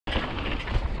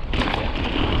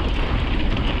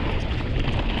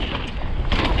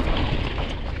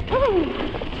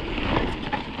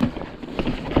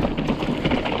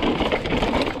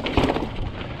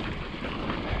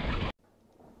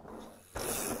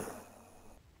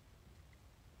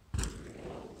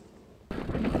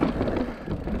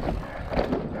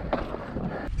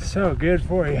so good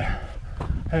for you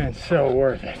and so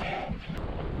worth it.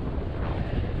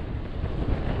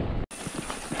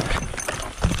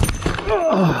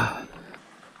 Oh,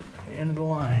 end of the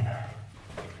line.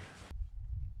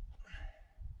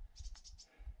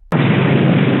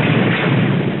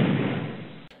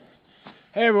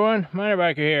 Hey everyone,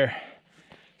 MinerBiker here.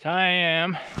 So I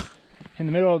am in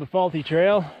the middle of the faulty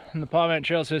trail in the Pahvant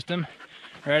trail system,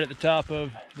 right at the top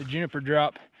of the Juniper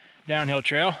Drop downhill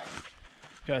trail.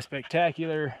 Got a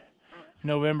spectacular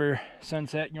November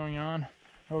sunset going on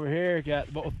over here.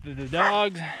 Got both of the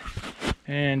dogs,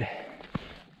 and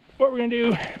what we're gonna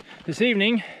do this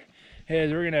evening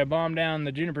is we're gonna bomb down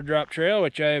the Juniper Drop trail,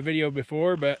 which I have videoed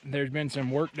before, but there's been some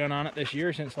work done on it this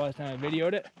year since the last time I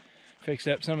videoed it. Fixed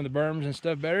up some of the berms and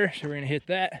stuff better, so we're gonna hit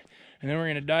that, and then we're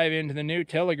gonna dive into the new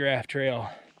Telegraph trail,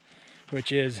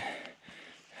 which is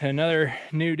another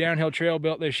new downhill trail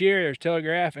built this year. There's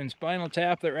Telegraph and Spinal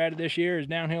Tap that were added this year as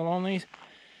downhill onlys.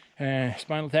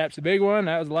 Spinal Tap's the big one,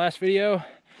 that was the last video.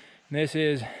 And this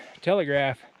is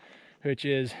Telegraph, which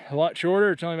is a lot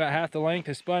shorter. It's only about half the length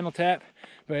of Spinal Tap,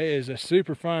 but it is a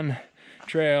super fun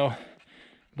trail.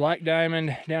 Black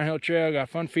diamond downhill trail, got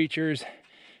fun features,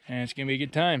 and it's gonna be a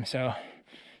good time. So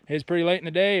it's pretty late in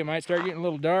the day. It might start getting a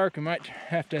little dark. We might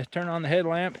have to turn on the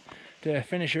headlamp to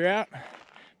finish her out,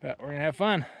 but we're gonna have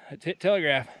fun. Let's hit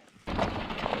Telegraph.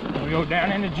 We go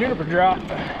down into Juniper Drop.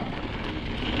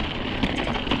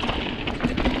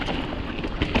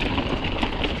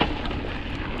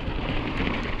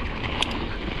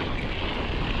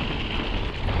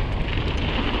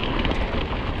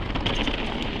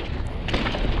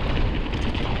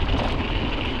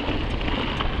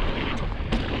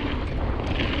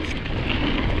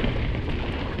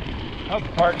 Upper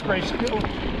part's pretty still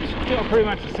pretty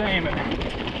much the same, but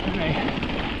when they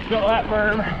built that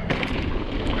berm,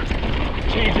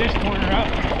 changed this corner up,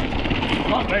 a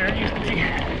lot better than it used to be.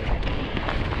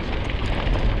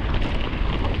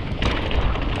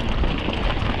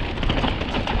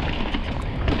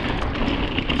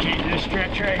 Change this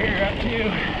stretch right here up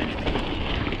too.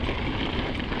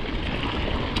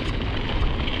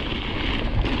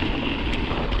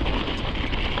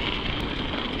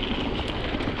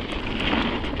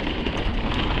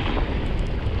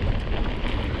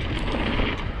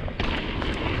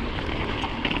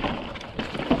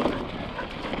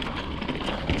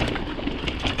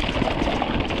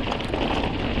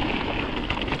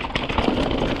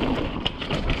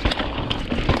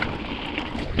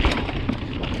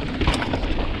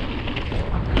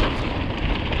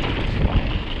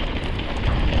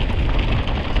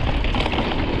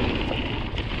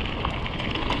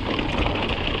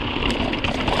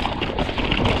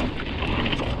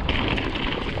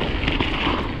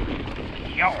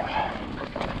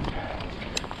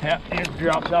 Yeah, the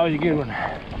drop's always a good one.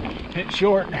 It's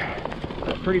short,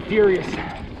 but pretty furious. And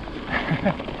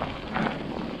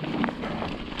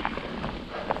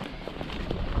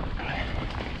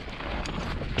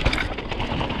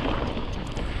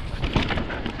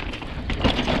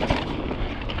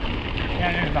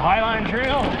there's the Highline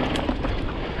Trail.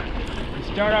 We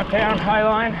start off down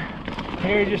Highline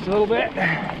here just a little bit.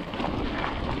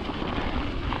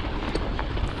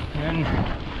 And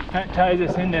that ties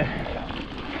us into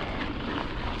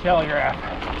Telegraph.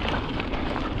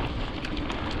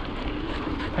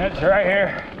 That's right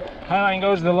here. Highline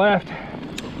goes to the left.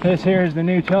 This here is the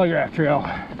new Telegraph trail.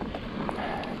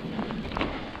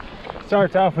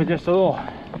 Starts off with just a little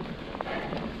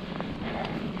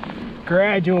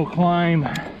gradual climb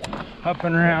up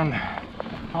and around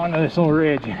onto this little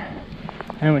ridge,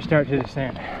 and we start to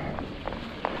descend.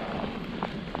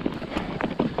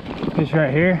 This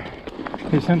right here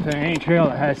is something any trail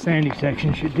that has sandy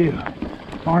section should do.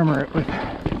 Armor it with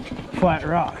flat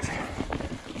rocks.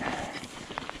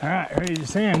 All right, ready to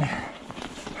descend.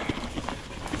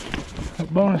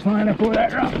 Bonus line up over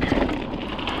that rock.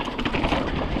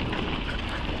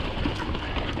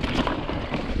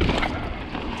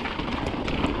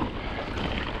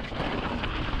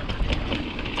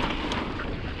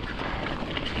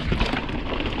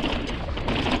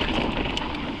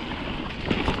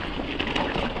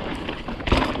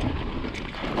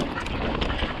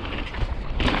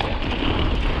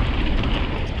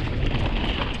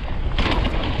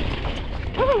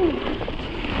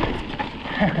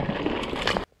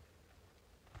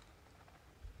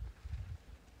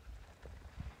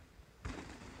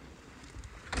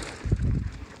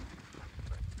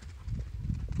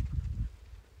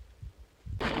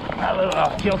 A little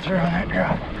off kilter on that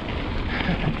drop.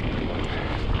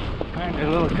 Might be a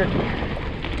little tricky.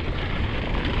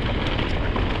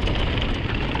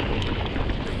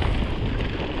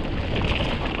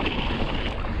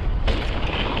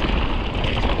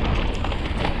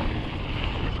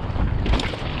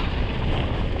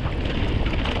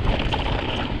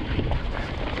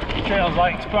 trail's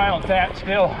like Spinal Tap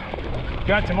still.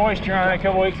 Got some moisture on it a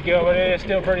couple weeks ago, but it is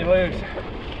still pretty loose.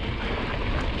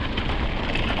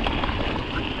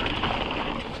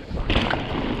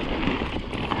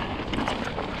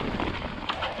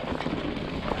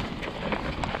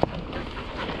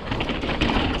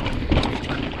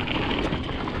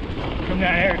 Come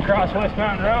down here across West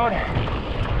Mountain Road.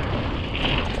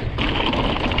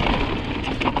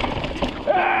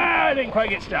 I didn't quite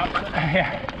get stopped.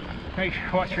 Yeah,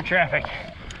 watch for traffic.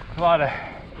 A lot of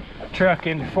truck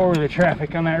and four-wheeler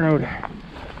traffic on that road.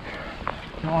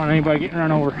 Don't want anybody getting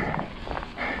run over.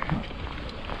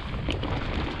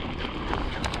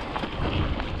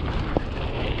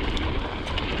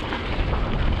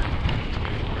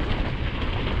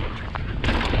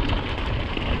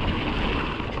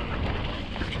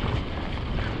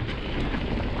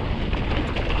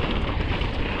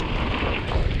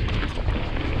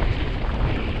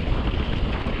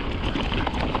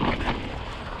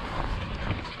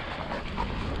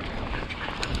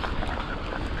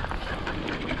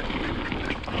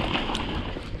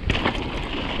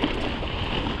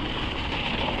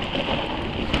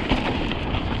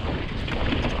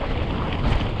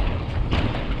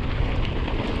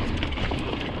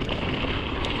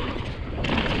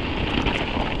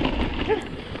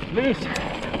 Loose.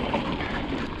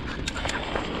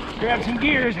 Grab some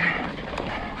gears.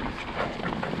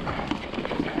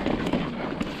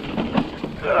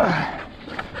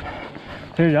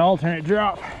 There's an alternate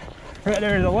drop right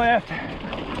there to the left.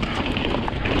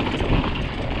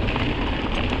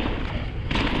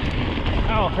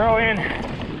 I'll throw in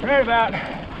right about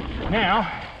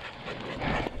now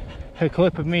a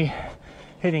clip of me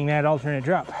hitting that alternate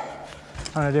drop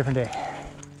on a different day.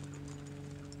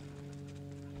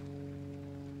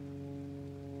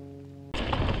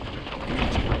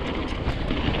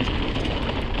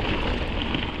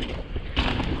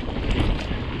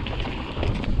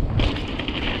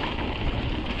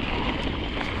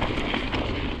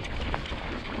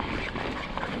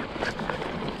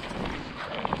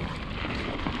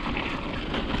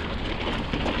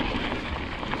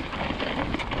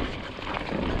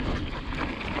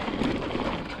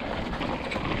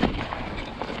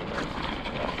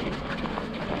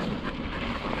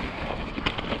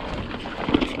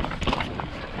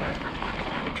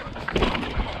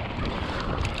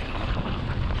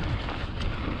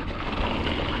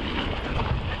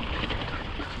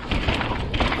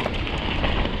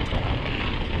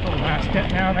 Step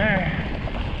down there.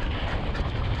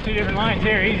 Two different lines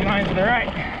here, easy lines to the right.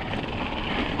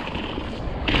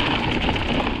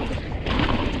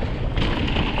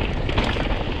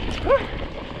 Whew.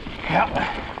 Yep.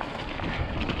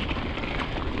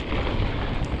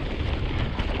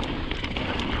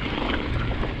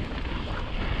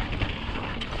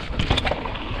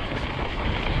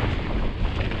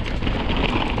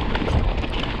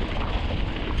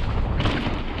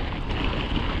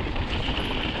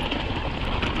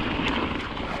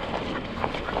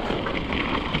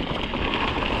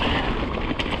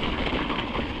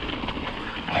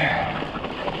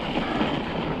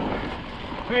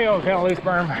 Big old kind of loose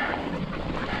berm.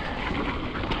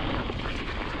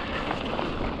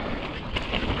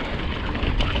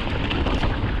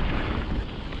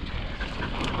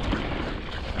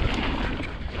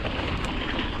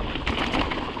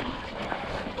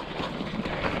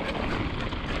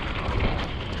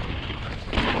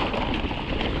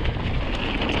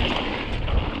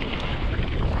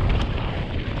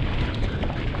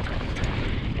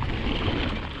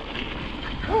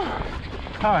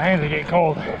 Oh, my hands are getting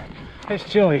cold. It's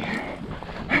chilly.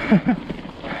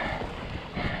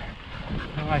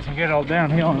 Like some good old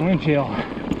downhill and wind chill.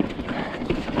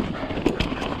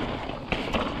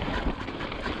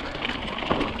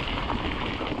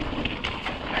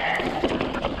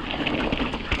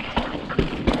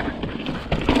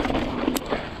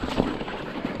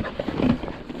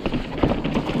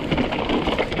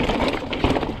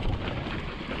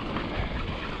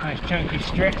 Nice chunky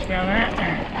stretch down that.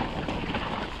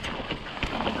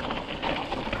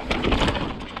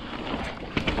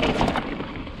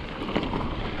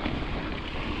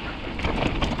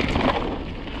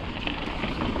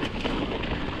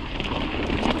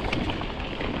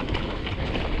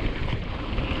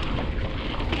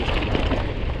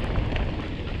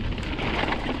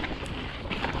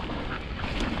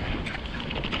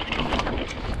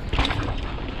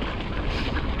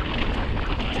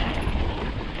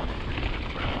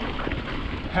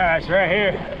 Alright, so right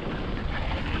here,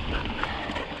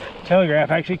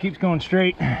 Telegraph actually keeps going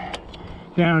straight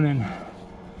down and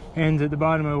ends at the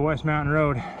bottom of West Mountain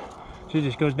Road. So it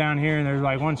just goes down here and there's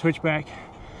like one switchback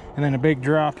and then a big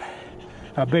drop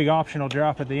a big optional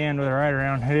drop at the end with a ride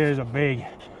around. It is a big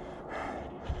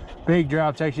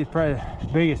drop. It's actually probably the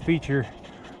biggest feature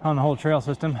on the whole trail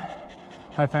system.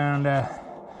 I found that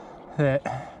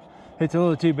it's a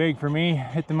little too big for me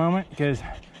at the moment because,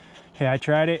 yeah, I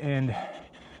tried it and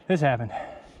this happened.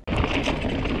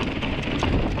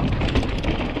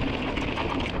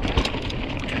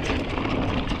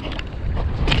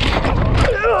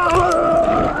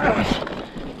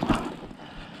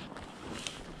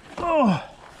 Oh.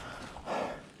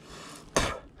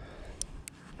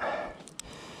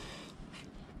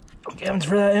 Comes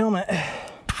for that helmet.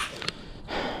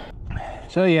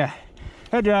 So yeah,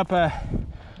 that drop,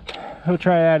 we'll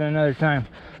try that another time,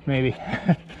 maybe.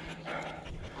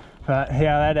 But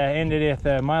yeah, that ended with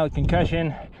a mild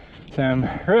concussion, some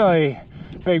really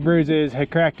big bruises, a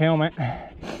cracked helmet.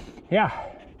 Yeah,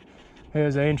 it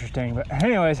was interesting. But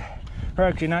anyways, we're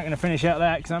actually not going to finish out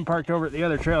that because I'm parked over at the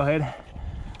other trailhead.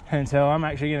 And so I'm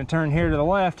actually going to turn here to the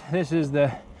left. This is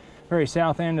the very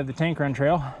south end of the Tank Run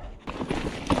Trail.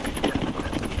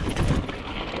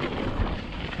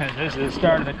 And this is the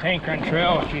start of the Tank Run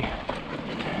Trail, which you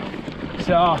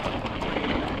saw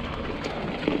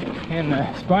in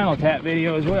the Spinal Tap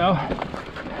video as well.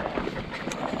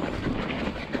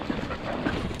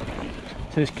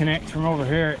 So this connects from over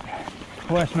here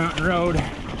at West Mountain Road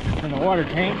from the water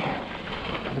tank,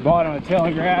 the bottom of the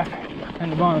Telegraph,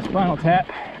 and the bottom of the Spinal Tap.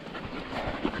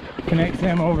 Connects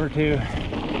them over to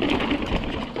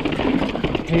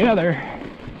the other,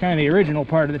 kind of the original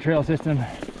part of the trail system,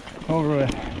 over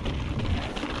with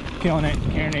Killing It,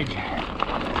 Carnage,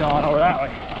 so on over that way.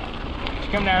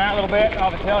 Just come down that little bit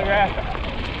off the Telegraph,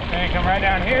 and then come right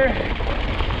down here,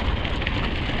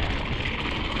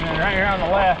 and then right here on the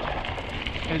left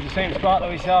is the same spot that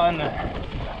we saw in the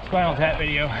Spinal Tap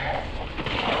video.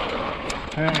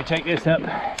 And then we take this up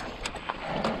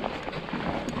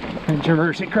and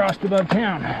traverse it across above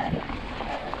town.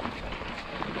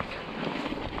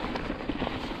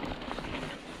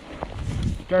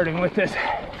 Starting with this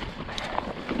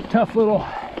tough little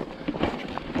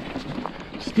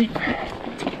steep,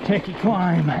 techy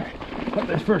climb up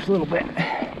this first little bit.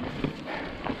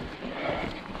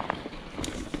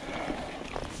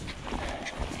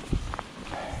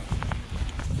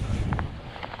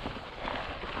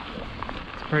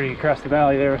 It's pretty across the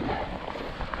valley there with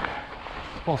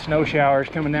full snow showers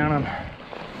coming down on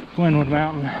Glenwood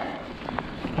Mountain.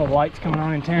 All the lights coming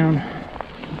on in town.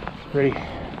 It's pretty.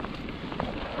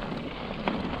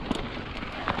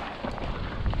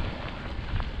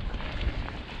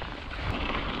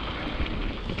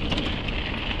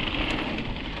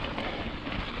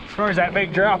 As far as that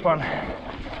big drop on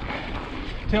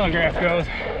Telegraph goes,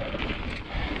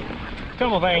 a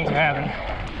couple things happen,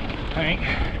 I think.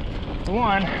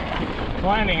 One,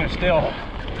 landing is still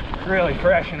really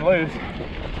fresh and loose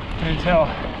until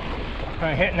when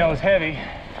I hit nose heavy,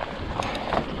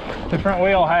 the front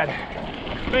wheel had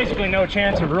basically no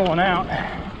chance of rolling out,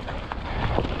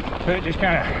 so it just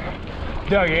kind of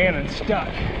dug in and stuck.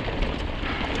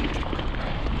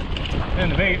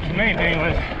 And the main thing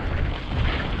was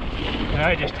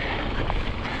I just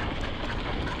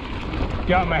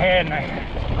got in my head and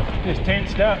I just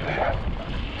tensed up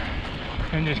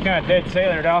and just kind of dead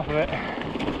sailored off of it.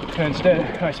 So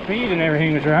instead, my speed and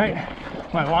everything was right,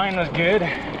 my line was good,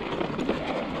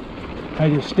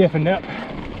 I just stiffened up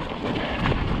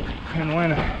and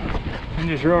went and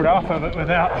just rode off of it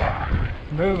without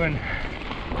moving,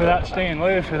 without staying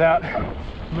loose, without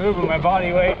moving my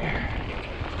body weight.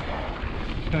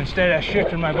 So instead of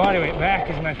shifting my body weight back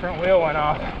as my front wheel went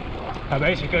off, I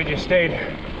basically just stayed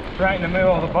right in the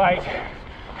middle of the bike.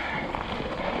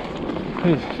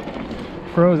 Just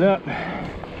froze up,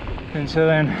 and so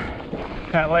then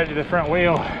that led to the front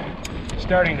wheel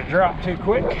starting to drop too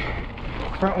quick.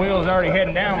 Front wheel was already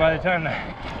heading down by the time the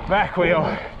back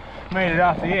wheel made it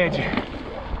off the edge.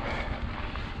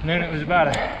 And then it was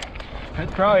about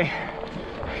it's probably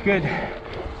a good,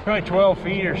 probably 12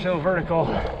 feet or so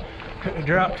vertical. It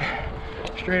dropped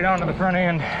straight onto the front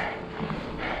end.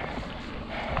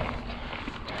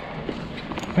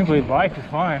 Thankfully the bike was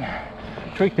fine.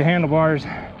 Tweaked the handlebars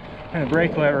and the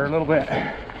brake lever a little bit.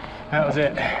 That was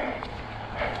it.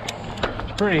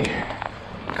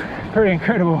 It's pretty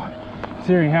incredible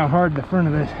considering how hard the front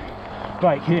of this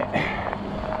bike hit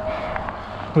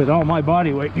with all my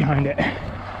body weight behind it.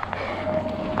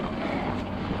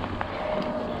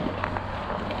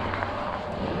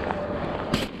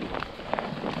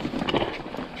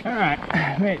 Alright,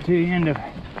 made it to the end of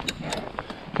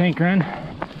Tank Run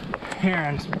here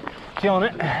and Killing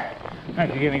It.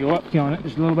 Actually gonna go up Killing It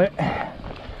just a little bit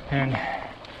and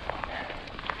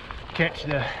catch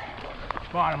the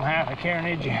bottom half of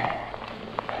carnage.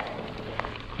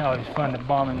 Always fun to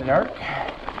bomb in the dark.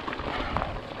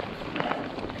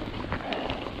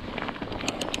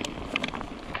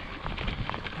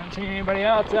 Haven't seen anybody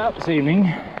else out this evening.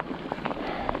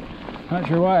 Not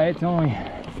sure why. It's only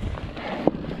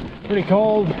pretty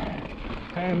cold,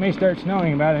 and it may start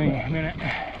snowing about any minute.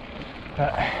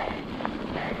 But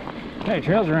hey,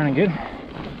 trails are running good.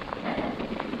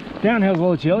 Downhill's a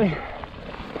little chilly.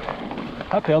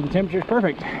 Uphill, the temperature's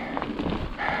perfect.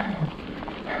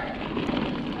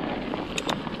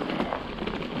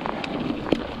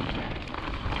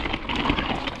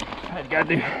 I've got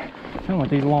to do something with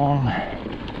these long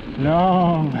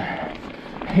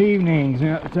evenings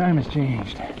now that the time has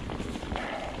changed.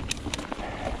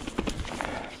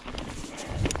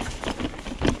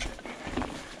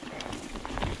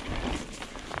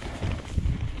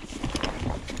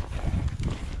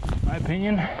 My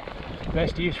opinion,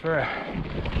 best use for a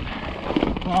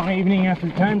long evening after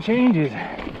the time change is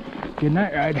good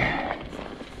night ride.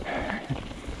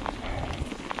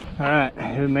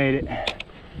 Alright, we made it.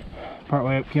 Part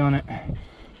way up killing it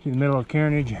to the middle of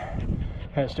carnage.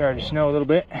 Had started to snow a little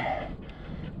bit.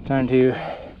 Time to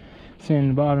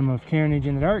send the bottom of carnage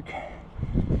in the dark.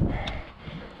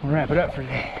 We'll wrap it up for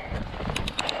today.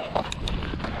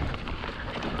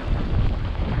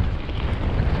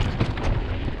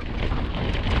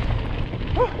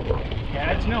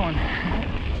 Yeah, it's snowing.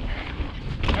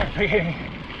 Start getting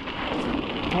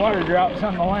water drops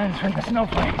on the lens from the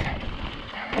snowflakes.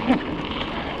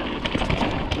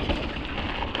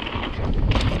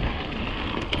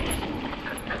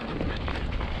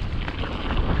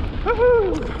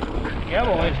 Woohoo! Yeah,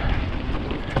 boys.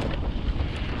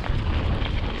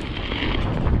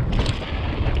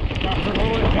 Time for a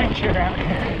little adventure out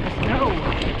here in the snow.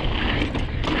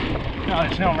 Not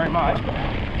it's snowing very much,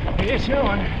 but it is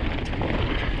snowing.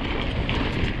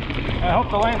 I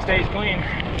hope the land stays clean.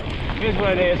 It is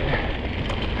what it is.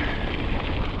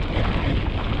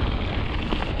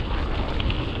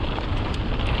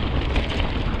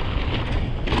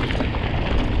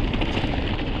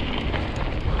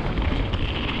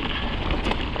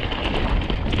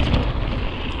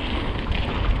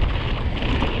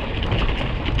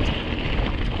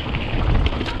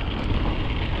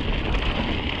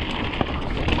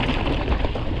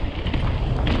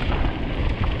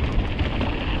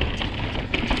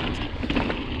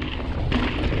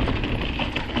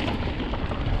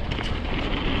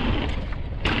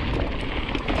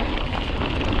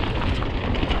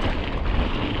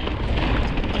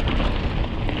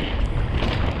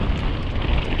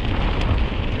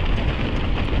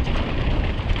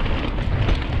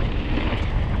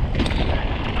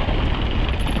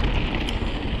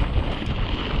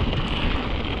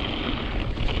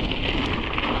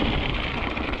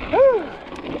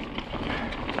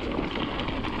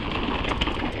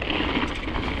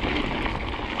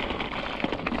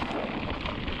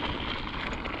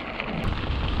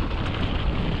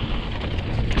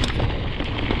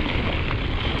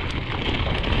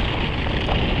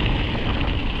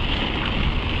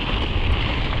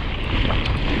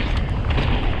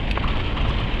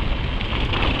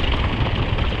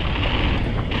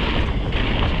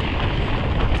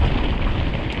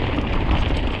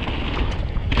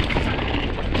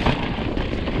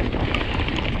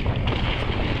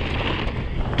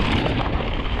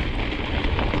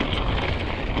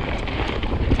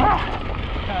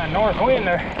 North wind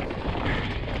there,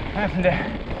 having to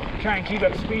try and keep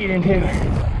up speed into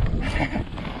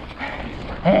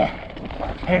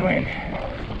headwind.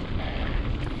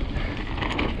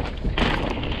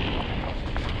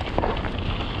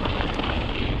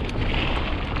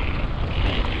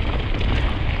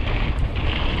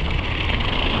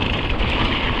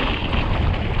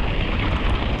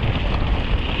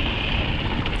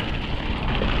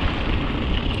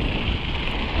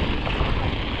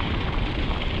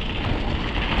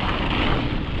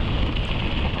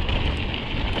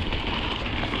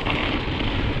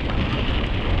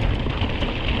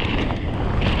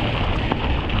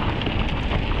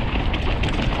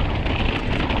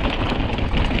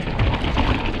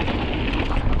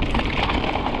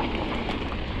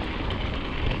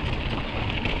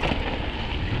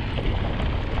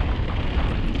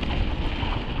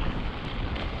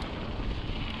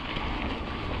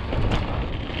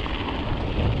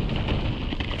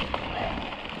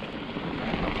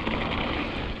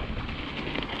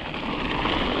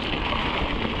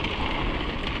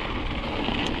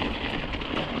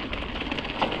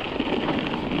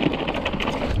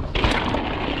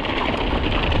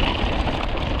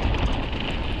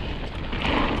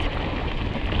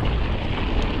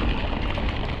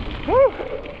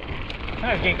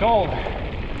 Now it's getting cold.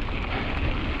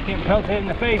 Getting pelted in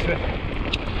the face with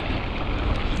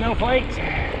snowflakes.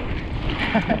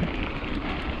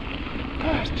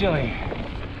 Oh, it's chilly.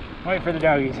 Wait for the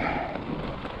doggies.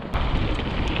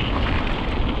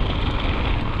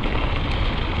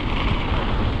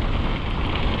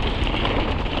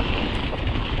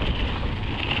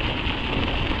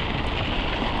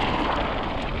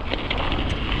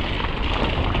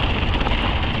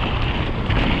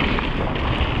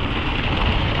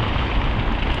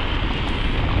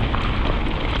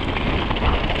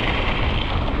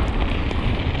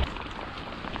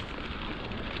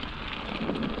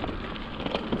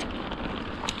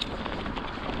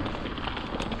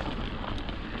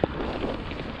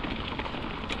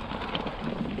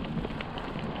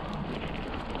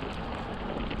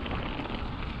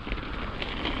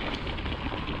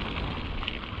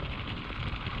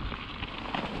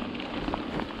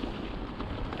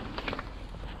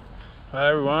 Well,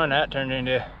 everyone, that turned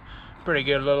into a pretty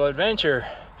good little adventure.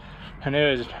 I knew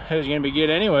it was going to be good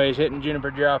anyways, hitting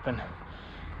Juniper Drop and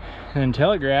then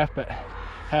Telegraph, but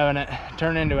having it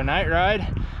turn into a night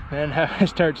ride, then having it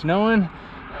start snowing,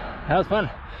 that was fun.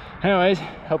 Anyways,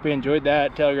 hope you enjoyed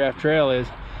that. Telegraph Trail is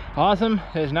awesome.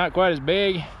 It's not quite as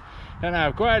big, doesn't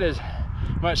have quite as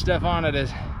much stuff on it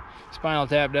as Spinal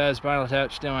Tap does. Spinal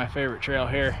Tap's still my favorite trail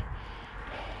here,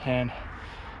 and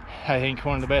I think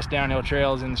one of the best downhill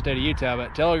trails in the state of Utah.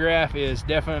 But Telegraph is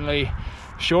definitely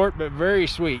short but very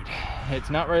sweet. It's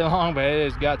not very long, but it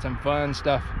has got some fun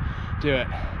stuff to it.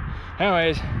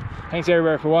 Anyways, thanks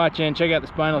everybody for watching. Check out the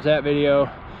Spinal Tap video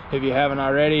if you haven't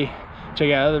already.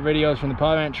 Check out other videos from the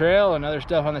Pahvant Trail and other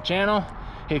stuff on the channel.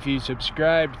 If you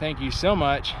subscribed, thank you so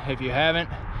much. If you haven't,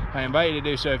 I invite you to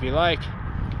do so if you like,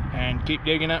 and keep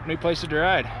digging up new places to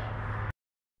ride.